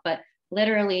mouth, but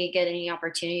literally getting the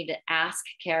opportunity to ask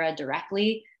Kara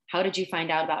directly, how did you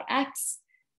find out about X?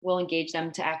 We'll engage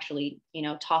them to actually, you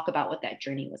know, talk about what that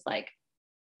journey was like.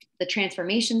 The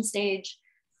transformation stage,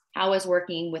 how has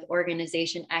working with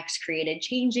organization X created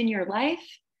change in your life?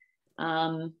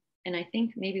 And I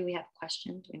think maybe we have a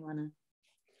question. Do we want to?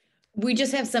 We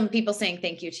just have some people saying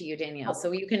thank you to you, Danielle.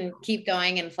 So you can keep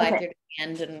going and fly through to the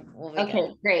end, and we'll begin.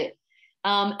 Okay, great.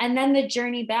 And then the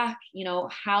journey back, you know,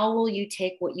 how will you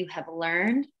take what you have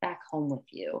learned back home with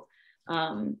you?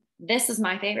 This is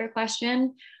my favorite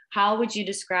question. How would you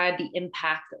describe the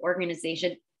impact that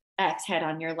organization X had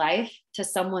on your life to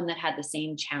someone that had the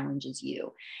same challenge as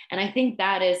you? And I think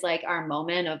that is like our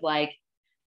moment of like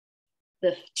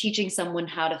the teaching someone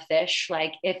how to fish.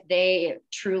 Like if they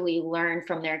truly learn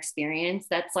from their experience,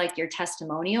 that's like your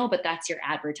testimonial, but that's your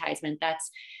advertisement.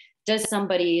 Does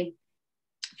somebody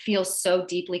feel so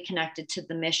deeply connected to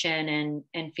the mission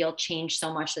and feel changed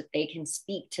so much that they can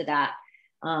speak to that?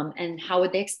 And how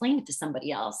would they explain it to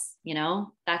somebody else? You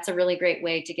know, that's a really great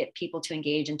way to get people to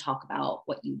engage and talk about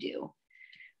what you do.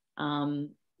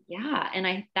 Yeah,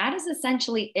 and that is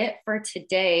essentially it for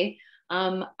today.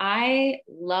 I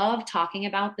love talking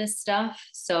about this stuff.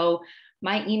 So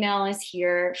my email is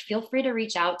here. Feel free to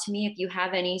reach out to me if you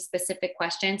have any specific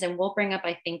questions, and we'll bring up,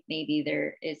 I think maybe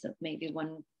there is maybe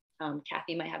one,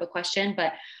 Kathy might have a question,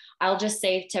 but I'll just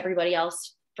say to everybody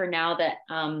else for now that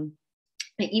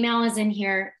the email is in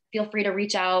here. Feel free to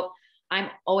reach out. I'm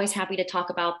always happy to talk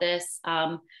about this.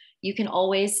 You can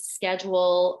always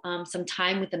schedule some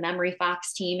time with the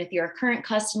MemoryFox team. If you're a current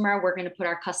customer, we're going to put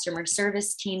our customer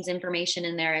service team's information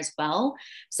in there as well.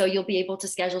 So you'll be able to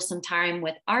schedule some time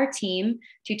with our team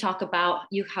to talk about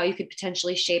how you could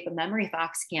potentially shape a MemoryFox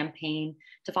campaign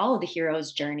to follow the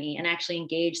hero's journey and actually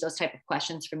engage those type of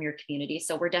questions from your community.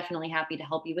 So we're definitely happy to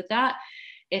help you with that.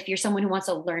 if you're someone who wants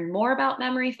to learn more about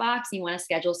MemoryFox, you want to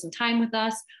schedule some time with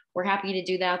us, we're happy to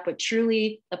do that. But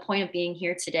truly, the point of being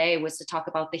here today was to talk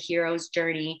about the hero's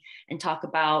journey and talk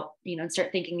about, and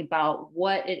start thinking about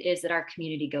what it is that our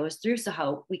community goes through, so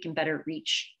how we can better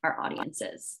reach our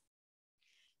audiences.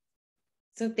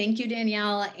 So thank you,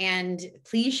 Danielle. And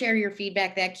please share your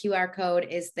feedback. That QR code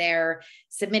is there.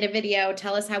 Submit a video.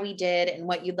 Tell us how we did and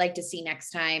what you'd like to see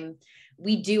next time.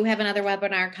 We do have another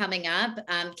webinar coming up.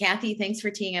 Kathy, thanks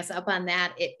for teeing us up on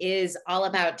that. It is all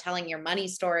about telling your money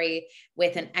story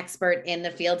with an expert in the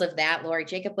field of that, Lori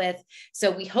Jacob with. So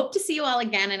we hope to see you all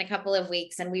again in a couple of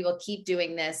weeks, and we will keep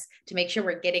doing this to make sure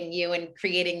we're getting you and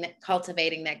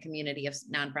cultivating that community of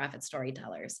nonprofit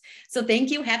storytellers. So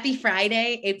thank you. Happy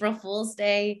Friday, April Fool's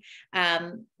Day.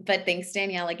 But thanks,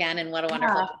 Danielle, again, and what a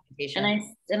wonderful presentation.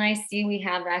 And I see we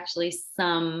have actually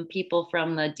some people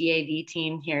from the DAV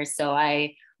team here. So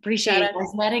I appreciate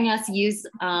letting us use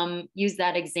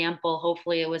that example.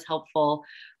 Hopefully it was helpful,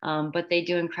 but they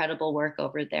do incredible work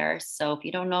over there. So if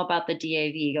you don't know about the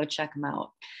DAV, go check them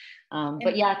out.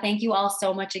 But yeah, thank you all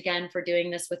so much again for doing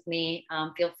this with me.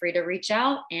 Feel free to reach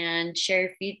out and share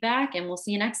your feedback, and we'll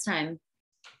see you next time.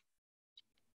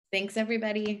 Thanks,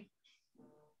 everybody.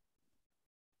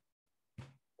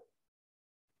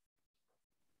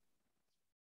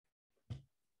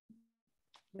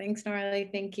 Thanks,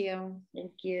 Norley. Thank you.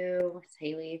 Thank you. It's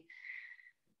Haley.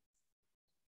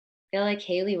 I feel like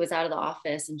Haley was out of the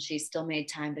office and she still made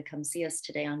time to come see us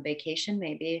today on vacation,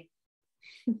 maybe.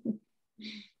 And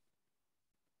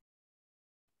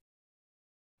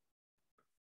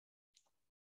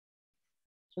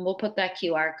we'll put that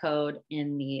QR code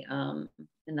in the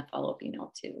follow-up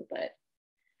email too. But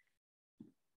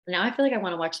now I feel like I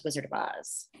want to watch The Wizard of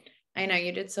Oz. I know,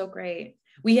 you did so great.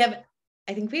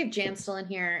 I think we have Jan still in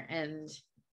here, and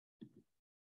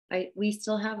we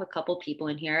still have a couple people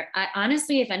in here.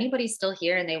 Honestly, if anybody's still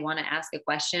here and they want to ask a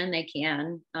question, they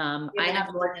can. I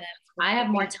have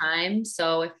more time.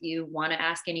 So if you want to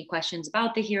ask any questions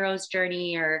about the hero's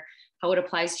journey or how it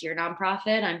applies to your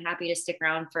nonprofit, I'm happy to stick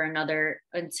around for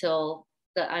until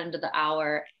the end of the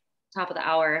hour, top of the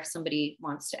hour, if somebody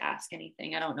wants to ask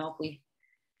anything. I don't know if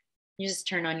you just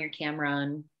turn on your camera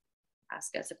and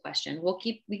ask us a question.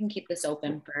 We can keep this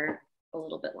open for a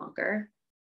little bit longer.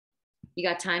 You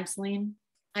got time, Celine?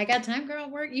 I got time,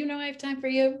 girl. I have time for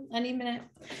you any minute.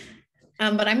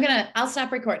 But I'll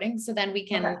stop recording so then we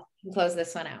can close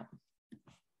this one out.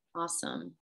 Awesome.